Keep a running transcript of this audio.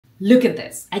Look at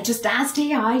this. I just asked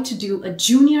AI to do a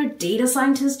junior data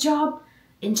scientist job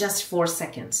in just 4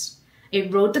 seconds.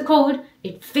 It wrote the code,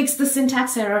 it fixed the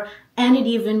syntax error, and it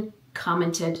even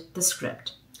commented the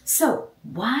script. So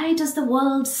why does the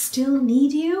world still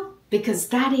need you? Because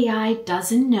that AI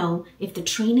doesn't know if the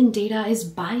training data is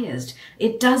biased.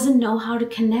 It doesn't know how to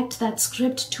connect that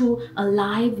script to a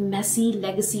live, messy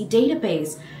legacy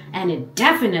database. And it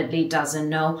definitely doesn't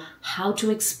know how to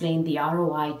explain the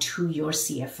ROI to your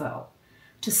CFO.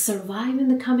 To survive in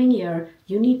the coming year,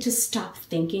 you need to stop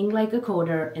thinking like a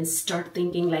coder and start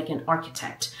thinking like an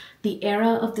architect. The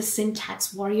era of the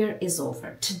syntax warrior is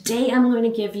over. Today, I'm going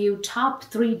to give you top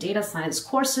 3 data science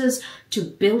courses to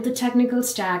build the technical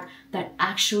stack that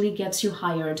actually gets you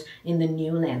hired in the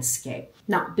new landscape.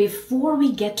 Now, before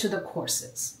we get to the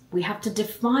courses, we have to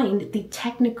define the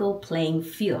technical playing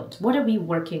field. What are we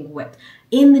working with?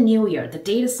 In the new year, the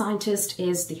data scientist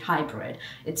is the hybrid.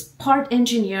 It's part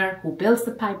engineer who builds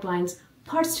the pipelines,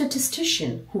 part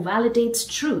statistician who validates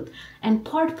truth, and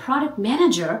part product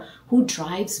manager who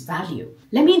drives value.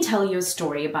 Let me tell you a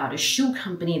story about a shoe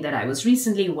company that I was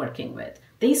recently working with.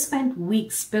 They spent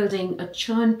weeks building a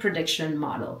churn prediction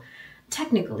model.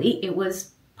 Technically, it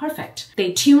was perfect.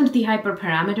 They tuned the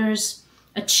hyperparameters,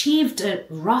 achieved a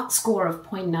rock score of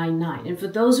 0.99. And for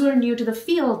those who are new to the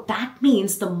field, that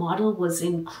means the model was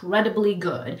incredibly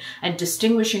good at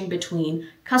distinguishing between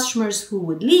customers who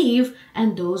would leave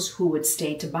and those who would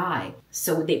stay to buy.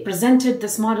 So they presented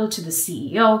this model to the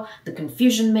CEO, the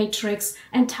confusion matrix,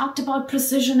 and talked about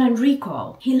precision and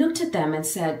recall. He looked at them and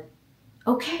said,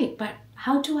 okay, but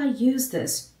how do I use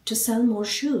this to sell more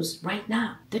shoes right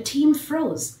now? The team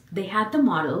froze. They had the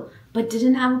model, but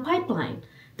didn't have a pipeline.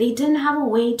 They didn't have a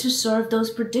way to serve those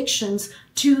predictions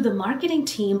to the marketing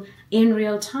team in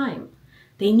real time.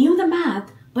 They knew the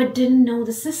math, but didn't know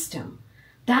the system.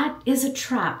 That is a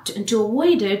trap, and to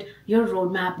avoid it, your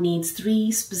roadmap needs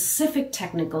 3 specific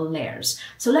technical layers.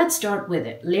 So let's start with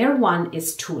it. Layer 1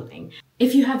 is tooling.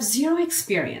 If you have 0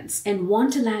 experience and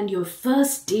want to land your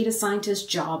first data scientist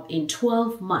job in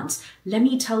 12 months, let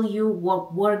me tell you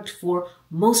what worked for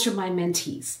most of my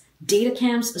mentees.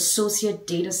 DataCamp's Associate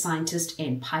Data Scientist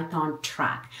in Python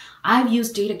track. I've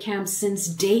used DataCamp since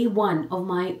day 1 of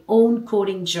my own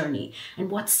coding journey. And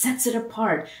what sets it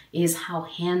apart is how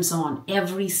hands-on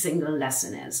every single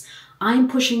lesson is. I'm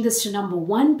pushing this to number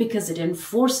 1 because it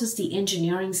enforces the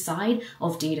engineering side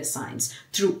of data science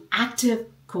through active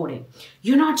coding.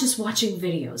 You're not just watching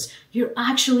videos, you're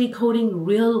actually coding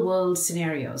real-world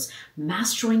scenarios,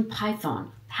 mastering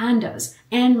Python, pandas,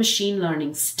 and machine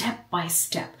learning step by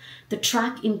step. The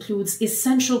track includes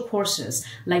essential courses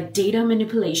like data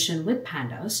manipulation with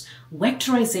pandas,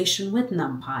 vectorization with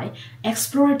NumPy,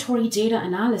 exploratory data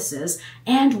analysis,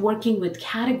 and working with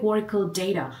categorical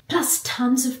data, plus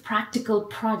tons of practical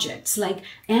projects like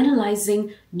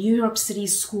analyzing New York City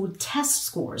school test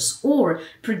scores or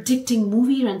predicting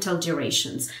movie rental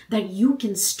durations that you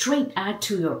can straight add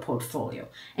to your portfolio.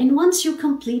 And once you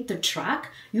complete the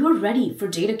track, you're ready for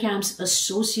DataCamp's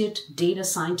Associate Data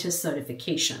Scientist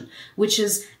certification, which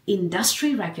is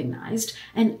industry recognized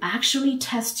and actually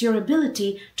tests your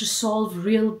ability to solve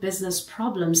real business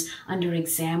problems under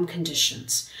exam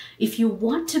conditions. If you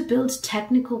want to build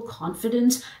technical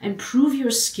confidence and prove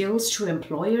your skills to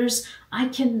employers, I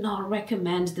cannot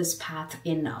recommend this path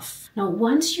enough. Now,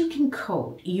 once you can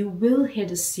code, you will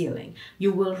hit a ceiling.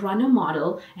 You will run a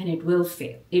model and it will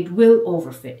fail. It will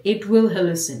overfit. It will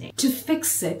hallucinate. To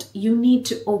fix it, you need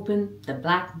to open the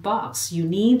black box. You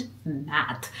need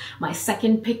math. My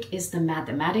second pick is the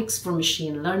mathematics for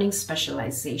machine learning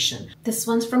specialization. This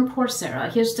one's from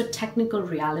Coursera. Here's the technical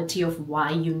reality of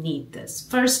why you need this.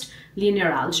 First,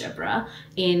 linear algebra.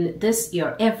 In this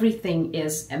year, everything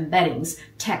is embeddings,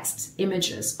 texts,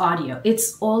 images, audio.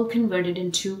 It's all converted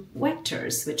into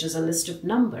vectors, which is a list of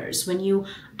numbers. When you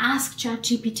ask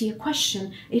ChatGPT a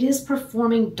question, it is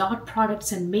performing dot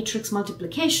products and matrix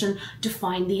multiplication to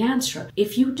find the answer.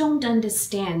 If you don't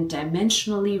understand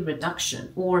dimensionally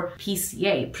reduction or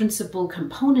PCA, principal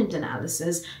component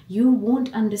analysis, you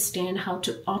won't understand how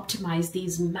to optimize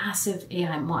these massive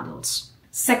AI models.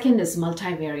 Second is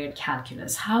multivariate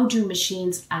calculus. How do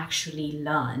machines actually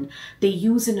learn? They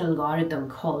use an algorithm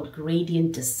called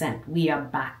gradient descent via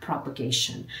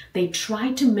backpropagation. They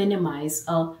try to minimize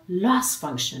a loss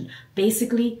function,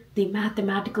 basically the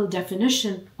mathematical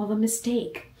definition of a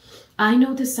mistake. I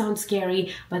know this sounds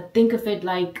scary, but think of it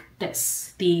like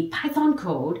this. The Python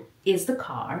code is the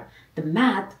car. The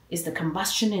math is the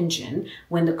combustion engine.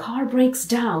 When the car breaks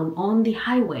down on the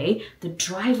highway, the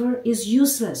driver is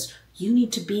useless. You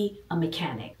need to be a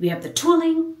mechanic. We have the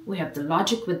tooling, we have the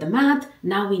logic with the math,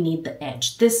 now we need the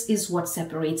edge. This is what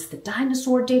separates the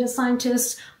dinosaur data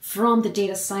scientists from the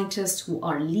data scientists who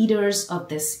are leaders of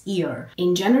this year.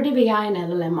 In generative AI and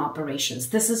LLM operations,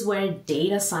 this is where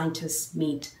data scientists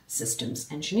meet systems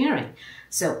engineering.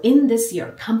 So in this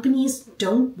year, companies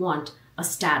don't want a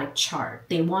static chart.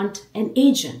 They want an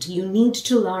agent. You need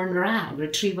to learn RAG,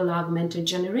 retrieval augmented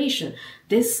generation.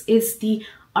 This is the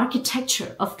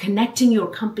architecture of connecting your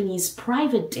company's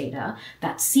private data,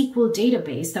 that SQL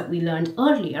database that we learned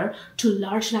earlier, to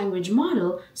large language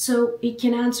model so it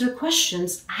can answer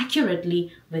questions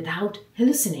accurately without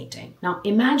hallucinating. Now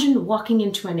imagine walking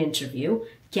into an interview.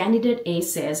 Candidate A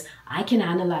says, I can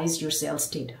analyze your sales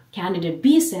data. Candidate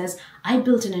B says, I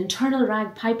built an internal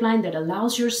RAG pipeline that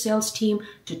allows your sales team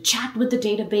to chat with the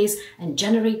database and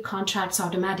generate contracts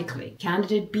automatically.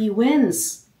 Candidate B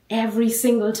wins every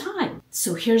single time.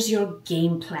 So here's your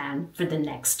game plan for the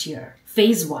next year.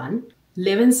 Phase 1,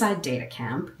 live inside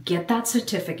DataCamp, get that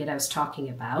certificate I was talking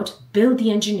about, build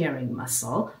the engineering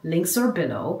muscle, links are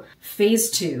below. Phase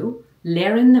 2,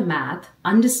 layer in the math,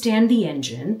 understand the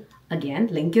engine, again,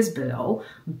 link is below.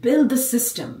 Build the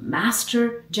system,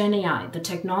 master GenAI. The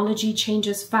technology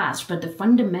changes fast, but the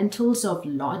fundamentals of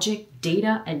logic,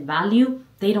 data, and value,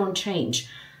 they don't change.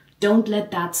 Don't let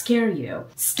that scare you.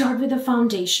 Start with a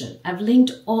foundation. I've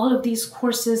linked all of these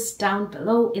courses down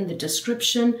below in the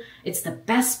description. It's the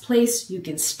best place you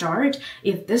can start.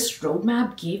 If this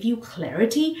roadmap gave you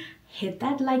clarity, hit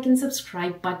that like and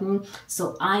subscribe button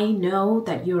so I know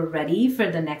that you're ready for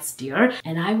the next year.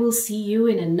 And I will see you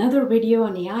in another video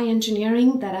on AI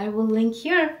engineering that I will link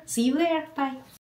here. See you there. Bye.